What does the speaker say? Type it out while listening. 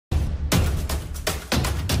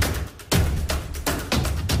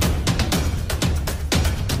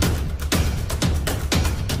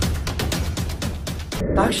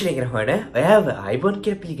තාක්ෂණය ගැන හොයන ඔයාව අයිබෝන්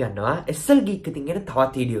කියලා පිළිගන්නවා SL GEEK එකකින් එන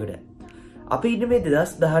තවත් වීඩියෝ එකකට. අපි ඉන්නේ මේ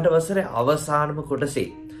 2018 වසරේ අවසානම කොටසේ.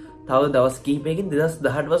 තව දවස් කිහිපයකින්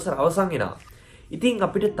 2018 වසර අවසන් වෙනවා. ඉතින්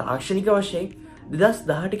අපිට තාක්ෂණික වශයෙන්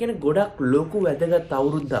 2018 කියන ගොඩක් ලොකු වැදගත්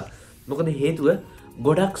අවුරුද්දක්. මොකද හේතුව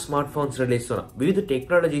ගොඩක් ස්මාර්ට්ෆෝන්ස් රිලීස් වුණා. විවිධ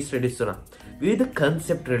ටෙක්නොලොජිස් රිලීස් වුණා. විවිධ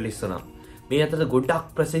කන්සෙප්ට් රිලීස් වුණා. මේ අතර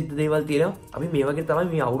ගොඩක් ප්‍රසිද්ධ දේවල් තියෙනවා. අපි මේ වගේ තමයි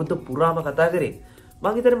මේ අවුරුද්ද පුරාම කතා කරේ.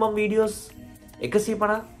 මම හිතන්නේ මම වීඩියෝස්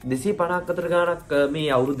 150 250ක් අතර ගානක් මේ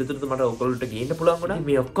අවුරුද්ද ඇතුළත මට ඔයගොල්ලන්ට ගේන්න පුළුවන් වුණා.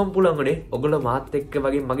 මේ ඔක්කොම පුළුවන් වුණේ ඔයගොල්ලෝ මාත් එක්ක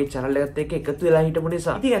වගේ මගේ channel එකත් එක්ක එකතු වෙලා හිටපු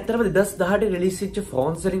නිසා. ඉතින් ඇත්තටම 2018 රිලීස් වෙච්ච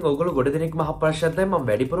ෆෝන්ස් වලින් ඔයගොල්ලෝ ගොඩ දෙනෙක්ම අහපු ප්‍රශ්නයක් තමයි මම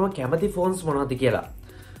වැඩිපුරම කැමති ෆෝන්ස් මොනවද කියලා.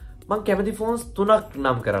 මම කැමති ෆෝන්ස් තුනක්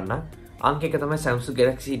නම් කරන්න. අංක එක තමයි Samsung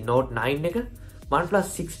Galaxy Note 9 එක, OnePlus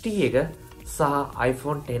 60 එක සහ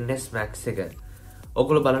iPhone XS Max එක.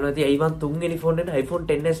 ඔයගොල්ලෝ බලනවා ඇති ඇයි මම තුන්වෙනි ෆෝන් එකට iPhone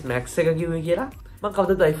XS Max එක කිව්වේ කියලා. මම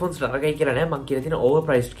කවදාවත් iPhones නරකයි කියලා නෑ. මම කියලා තියෙන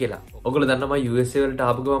overpriced කියලා. ඔයගොල්ලෝ දන්නවා මම USA වලට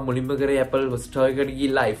ආපු ගමන් මුලින්ම කරේ Apple store එකට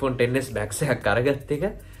ගිහිල්ලා iPhone XS Max එකක් අරගත්ත එක.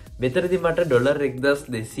 මෙතනදී මට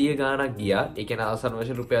 $1200 ගාණක් ගියා. ඒ කියන්නේ අවසන්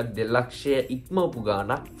වශයෙන් රුපියල් 2 ලක්ෂය ඉක්මවපු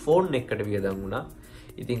ගාණක් ෆෝන් එකකට වියදම් වුණා.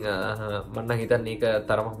 ඉතින් මම නම් හිතන්නේ ඒක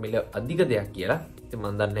තරමක් මිල අධික දෙයක් කියලා. ඉතින්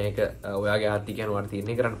මම දන්නේ ඒක ඔයාගේ ආර්ථිකයන් වට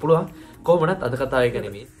තීරණය කරන්න පුළුවන්. කොහොම වුණත් අද කතාව එක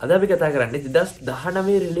නෙමෙයි. අද අපි කතා කරන්නේ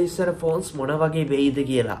 2019 රිලීස් වෙන ෆෝන්ස් මොන වගේ වෙයිද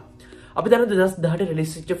කියලා. අපි දන්න 2018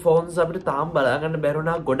 රිලීස් වෙච්ච ෆෝන්ස් අපිට තාම බලා ගන්න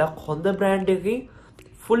බැරුණා. ගොඩක් හොඳ බ්‍රෑන්ඩ් එකකින්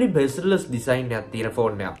fully bezel-less design එකක් තියෙන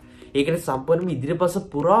ෆෝන් එකක්. ඒ කියන්නේ සම්පූර්ණයෙන්ම ඉදිරිපස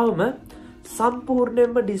පුරාම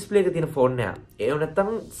සම්පූර්ණයෙන්ම ඩිස්ප්ලේ එක තියෙන ෆෝන් එකක්. ඒව නැත්තම්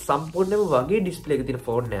සම්පූර්ණයෙන්ම වගේ ඩිස්ප්ලේ එක තියෙන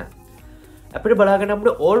ෆෝන් එකක්. අපිට බලා ගන්න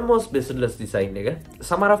අපිට almost bezel-less design එක.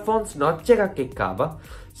 සමහර ෆෝන්ස් notch එකක් එක්ක ආවා.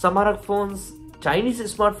 සමහර ෆෝන්ස් Chinese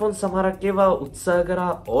smartphones සමහරක් ඒවා උත්සාහ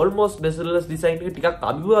කරා almost bezel-less design එක ටිකක්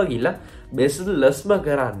අභිභවා ගිහිල්ලා bezel-lessම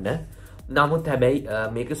කරන්න. නමුත් හැබැයි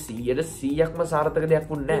මේක 100%ක්ම සාර්ථක දෙයක්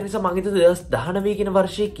වුණේ නැහැ. ඒ නිසා මම හිතුවා 2019 කියන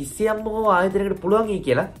වර්ෂයේ කිසියම් හෝ ආයතනයකට පුළුවන් යි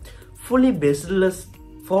කියලා fully bezel-less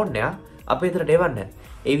ෆෝන් එක අපේ විතරට එවන්න.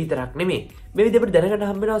 ඒ විතරක් නෙමෙයි. මේ විදිහට අපිට දැනගන්න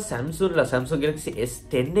හම්බ වෙනවා Samsung Galaxy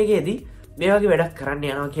S10 එකේදී මේ වගේ වැඩක් කරන්න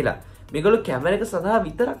යනවා කියලා. මේගොල්ලෝ කැමරා එක සඳහා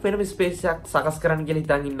විතරක් වෙනම ස්පේස් එකක් සකස් කරන්න කියලා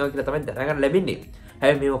හිතන් ඉන්නවා කියලා තමයි දැනගන්න ලැබෙන්නේ.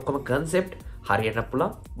 හැබැයි මේ ඔක්කොම concept හරියන්නත්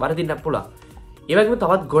පුළුවන්, වරදින්නත් පුළුවන්. ඒ වගේම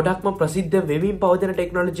තවත් ගොඩක්ම ප්‍රසිද්ධ වෙමින් පවතින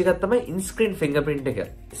ටෙක්නොලොජි එකක් තමයි in-screen fingerprint එක.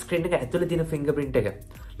 ස්ක්‍රීන් එක ඇතුලේ තියෙන fingerprint එක.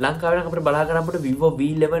 ලංකාවේ නම් අපිට බලා ගන්න අපිට Vivo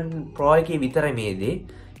V11 Pro එකේ විතරයි මේ දේ.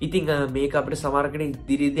 ඉතින් මේක අපිට සමහරකට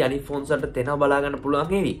ඉදිරියේදී අනිත් ෆෝන්ස් වලට තේනවා බලා ගන්න පුළුවන්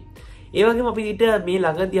වේවි. ඒ වගේම අපිට මේ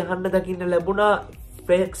ළඟදී අහන්න දකින්න ලැබුණා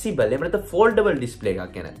flexible එහෙම නැත්නම් foldable display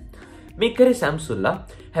එකක් ගැන. මේක කරේ Samsungලා.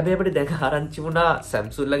 හැබැයි අපිට දැන් ආරංචි වුණා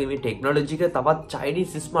Samsungලාගේ මේ ටෙක්නොලොජි එක තවත්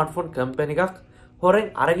Chinese smartphone company එකක් හොරෙන්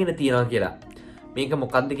අරගෙන තියනවා කියලා. මේක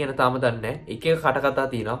මොකක්ද කියන තාම දන්නේ නැහැ. එක එක කටකතා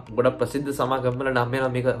තියෙනවා. ගොඩක් ප්‍රසිද්ධ සමාගම් වල නම් වෙනවා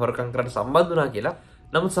මේක හොරකම් කරන්න සම්බන්ධ වුණා කියලා.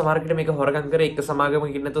 නමුත් සමහරකට මේක හොරකම් කරේ එක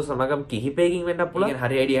සමාගමකින් නැතුව සමාගම් කිහිපයකින් වෙන්නත් පුළුවන්.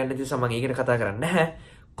 හරි අයිඩියා නැති සමන් ඒකට කතා කරන්නේ නැහැ.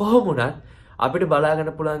 කොහොම වුණත් අපිට බලා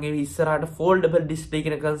ගන්න පුළුවන් ඒ ඉස්සරහට foldable display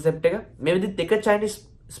කියන concept එක මේ විදිහට එක Chinese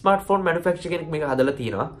smartphone manufacturer කෙනෙක් මේක හදලා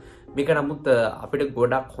තියෙනවා. මේක නමුත් අපිට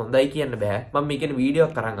ගොඩක් හොඳයි කියන්න බෑ. මම මේකේ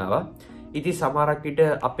වීඩියෝ එකක් අරන් ආවා. ඉතින් සමහරක් විට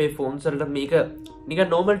අපේ ෆෝන්ස් වලට මේක නිකන්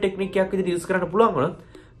normal technique එකක් විදිහට use කරන්න පුළුවන් වුණොත්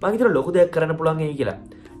මම හිතනවා ලොකු දෙයක් කරන්න පුළුවන් වෙයි කියලා.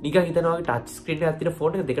 නිකන් හිතනවා වගේ touch screen එකක් තියෙන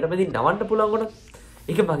ෆෝන් එක දෙකට බෙදී නවන්න පුළුවන් වුණොත්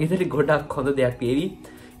ඒක මම හිතන්නේ ගොඩක් හොඳ දෙයක් වේවි.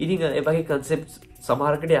 ඉතින් ඒ වගේ concepts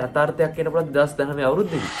සමහරකට යථාර්ථයක් වෙන්න පුළුවන් 2019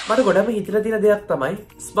 අවුරුද්දේදී. මට ගොඩම හිතලා තියෙන දෙයක් තමයි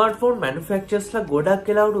smartphone manufacturers-ලා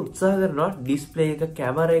ගොඩක් වෙලාවට උත්සාහ කරනවා display එක,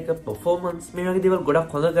 camera එක, performance මේ වගේ දේවල්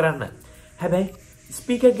ගොඩක් හොඳ කරන්න. හැබැයි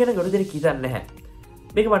speaker ගැන ගොඩ දෙනෙක් හිතන්නේ නැහැ.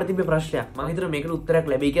 මේක මට තිබ්බ ප්‍රශ්නයක්. මම හිතනවා මේකට උත්තරයක්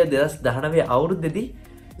ලැබෙයි කියලා 2019 අවුරුද්දේදී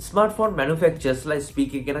smartphone manufacturers-ලා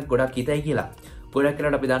speaker ගැන ගොඩක් හිතයි කියලා. ගොඩක්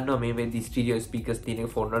වෙලාවට අපි දන්නවා මේ වෙද්දි stereo speakers තියෙන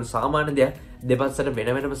ෆෝන් වල සාමාන්‍ය දෙයක් දෙපස්සට වෙන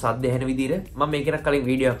වෙනම ශබ්ද ඇහෙන විදිහට මම මේක ගැන කලින්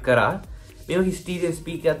වීඩියෝ එකක් කරා. මේ වගේ stereo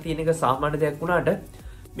speaker එකක් තියෙන එක සාමාන්‍ය දෙයක් වුණාට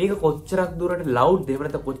මේක කොච්චරක් දුරට loud දෙව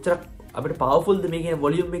නැත්නම් කොච්චරක් අපිට powerful ද මේකේ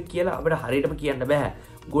volume එක කියලා අපිට හරියටම කියන්න බෑ.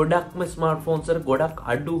 ගොඩක්ම smartphones වල ගොඩක්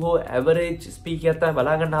අඩු හෝ average speaker එකක් තමයි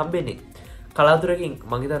බලා ගන්න හම්බෙන්නේ. කලාතුරකින්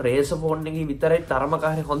මම හිතා රේසර් ෆෝන් එකේ විතරයි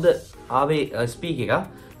තරමකාරී හොඳ ආවේ ස්පීකර් එක.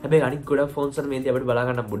 හැබැයි අනිත් ගොඩක් ෆෝන්ස් වල මේදී අපිට බලා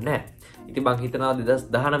ගන්න හම්බුන්නේ නැහැ. ඉතින් මම හිතනවා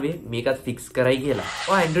 2019 මේකත් ෆික්ස් කරයි කියලා.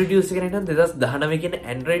 ඔය Android use කරගෙන නම් 2019 කියන්නේ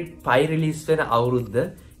Android 5 රිලීස් වෙන අවුරුද්ද.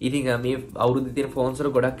 ඉතින් මේ අවුරුද්දේ තියෙන ෆෝන්ස්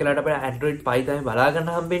වල ගොඩක් වෙලාවට අපිට Android 5 තමයි බලා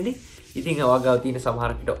ගන්න හම්බෙන්නේ. ඉතින් ඔයාගාව තියෙන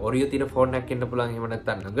සමහරකට Oreo තියෙන ෆෝන් එකක් වෙන්න පුළුවන්. එහෙම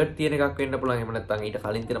නැත්නම් Nugget තියෙන එකක් වෙන්න පුළුවන්. එහෙම නැත්නම් ඊට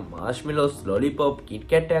කලින් තියෙන Marshmallows, Lollipop,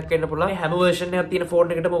 KitKat එකක් වෙන්න පුළුවන්. හැම version එකක් තියෙන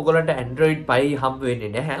ෆෝන් එකටම ඔයගොල්ලන්ට Android 5 හම්බ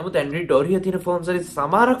වෙන්නේ නැහැ. නමුත් Android Oreo තියෙන ෆෝන්ස් වල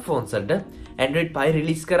සමහරක් ෆෝන්ස් වලට Android 5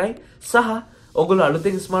 රිලීස් කරයි සහ ඔයගොල්ලෝ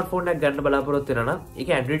අලුතෙන් ස්මාර්ට්ෆෝන් එකක් ගන්න බලාපොරොත්තු වෙනවා නම්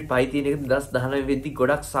ඒක Android 5 තියෙන එක 2019 වෙද්දි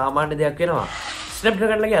ගොඩක් සාමාන්‍ය දෙයක් වෙනවා.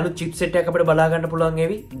 Snapdragon ලගේ අලුත් chipset එකක් අපිට බලා ගන්න පුළුවන්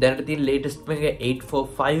ඒවි. දැනට තියෙන latest එක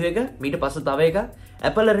 845 එක. ඊට පස්සේ තව එකක්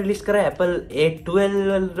Apple රිලීස් කරා Apple A12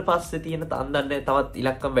 වලට පස්සේ තියෙන තන්දන්නේ තවත්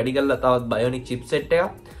ඉලක්කම් වැඩි කරලා තවත් bionic chipset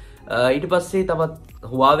එකක්. ඊට පස්සේ තවත්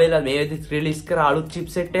Huawei ලා මේ වෙද්දි රිලීස් කරා අලුත්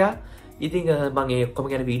chipset එකක්. ඉතින් මම ඒ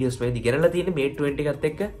ඔක්කොම ගැන වීඩියෝස් මේදී ගෙනලා තියෙන්නේ Mate 20 එකත්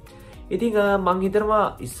එක්ක. ඉතින් මම හිතනවා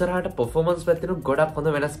ඉස්සරහට performance පැත්තෙන් ගොඩක්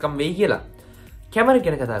හොඳ වෙනස්කම් වෙයි කියලා. කැමරා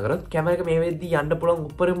ගැන කතා කරොත් කැමරා එක මේ වෙද්දී යන්න පුළුවන්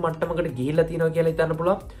උඩරින් මට්ටමකට ගිහිල්ලා තියෙනවා කියලා හිතන්න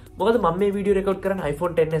පුළුවන්. මොකද මම මේ වීඩියෝ රෙකෝඩ් කරන්නේ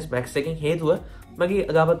iPhone XS Max එකෙන් හේතුව මගේ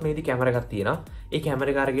අගාවත් මේදී කැමරා එකක් තියෙනවා. ඒ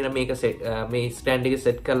කැමරා එක අරගෙන මේක මේ ස්ටෑන්ඩ් එක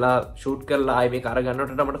සෙට් කරලා ෂූට් කරලා ආයෙ මේක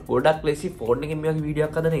අරගන්නකොට මට ගොඩක් ලේසි ෆෝන් එකෙන් මේ වගේ වීඩියෝ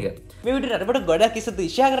එකක් හදන එක. මේ වීඩියෝ අපිට ගොඩක් ඉස්සතු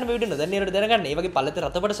ඉෂා කරන මේ වීඩියෝ නොදන්නේවට දැනගන්න. ඒ වගේ පළත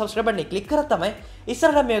රතපට subscribe button එක click කරා තමයි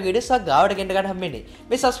ඉස්සරහට මේ වගේ වීඩියෝස් එකක් ගාවට ගෙන්න ගන්න හම්බෙන්නේ.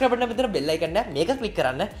 මේ subscribe button එක මෙතන bell icon එක මේක click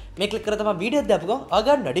කරන්න. මේ click කරා තමයි වීඩියෝ දාපු ගමන්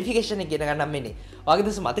ඔයාගේ notification එක ගෙන ගන්න හම්බෙන්නේ. ඔයාගේ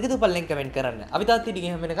දවස් මතක දුපල්ලෙන් කමෙන්ට් කරන්න. අපි තාත්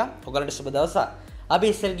ඉදිරිය හැම වෙනකම් ඔයාලට සුබ දවසක්. අපි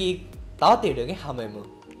SLG තවත් වීඩියෝ එකකින් හමු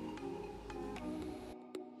වෙමු.